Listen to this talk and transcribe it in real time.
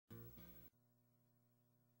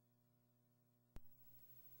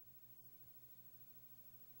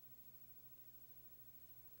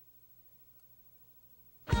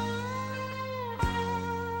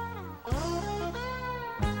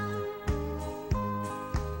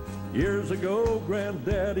Years ago,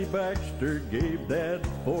 Granddaddy Baxter gave Dad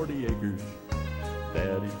 40 acres.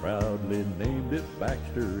 Daddy proudly named it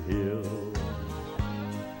Baxter Hill.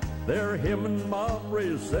 There him and Mom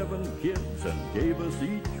raised 7 kids and gave us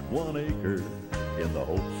each 1 acre, in the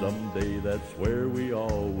hope someday that's where we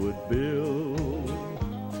all would build.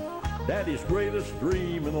 Daddy's greatest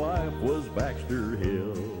dream in life was Baxter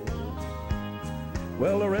Hill.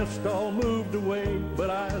 Well, the rest all moved away, but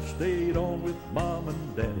I stayed on with Mom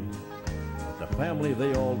and Daddy, the family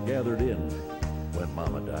they all gathered in when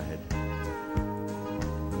Mama died.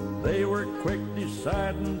 They were quick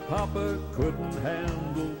deciding Papa couldn't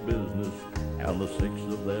handle business, and the 6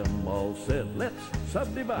 of them all said, let's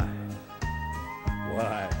subdivide.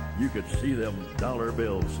 Why, you could see them dollar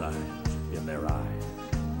bill signs in their eyes.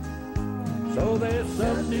 So they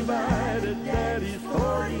subdivided Daddy's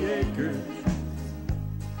 40 acres,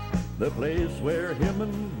 the place where him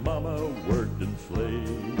and Mama worked and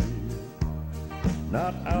slaved.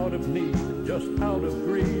 Not out of need, just out of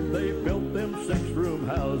greed, they built them 6-room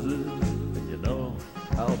houses. And you know,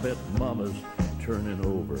 I'll bet Mama's turning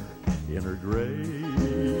over in her grave,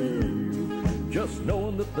 just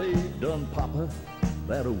knowing that they've done Papa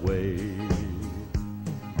that away.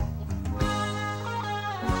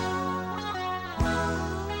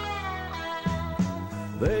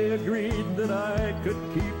 They agreed that I could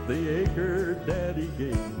keep the acre Daddy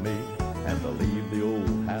gave me, and to leave the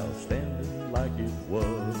old house standing like it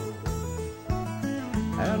was.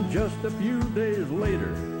 And just a few days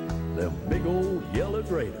later, them big old yellow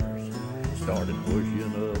graders started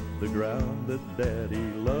pushing up the ground that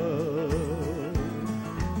Daddy loved,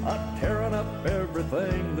 tearing up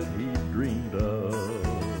everything that he dreamed of.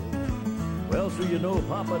 Well, so you know,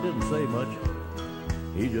 Papa didn't say much.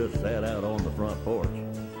 He just sat out on the front porch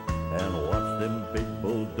and watched them big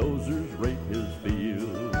bulldozers rape his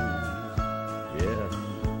fields. Yeah,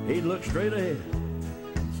 he'd look straight ahead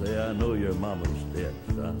and say, I know your mama's dead,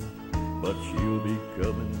 son, but she'll be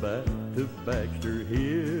coming back to Baxter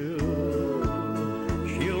Hill.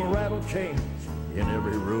 She'll rattle chains in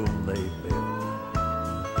every room they built.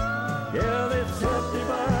 Yeah, they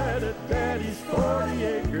subdivided Daddy's 40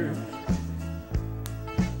 acres,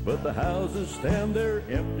 but the houses stand there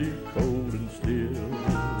empty, cold and still.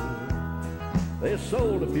 They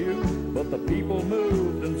sold a few, but the people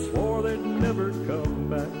moved and swore they'd never come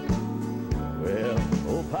back. Well,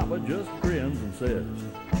 old Papa just grins and says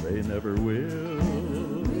they never will,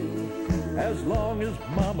 as long as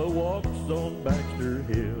Mama walks on Baxter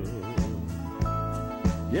Hill.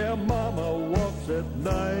 Yeah, Mama walks at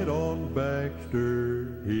night on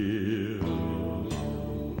Baxter Hill.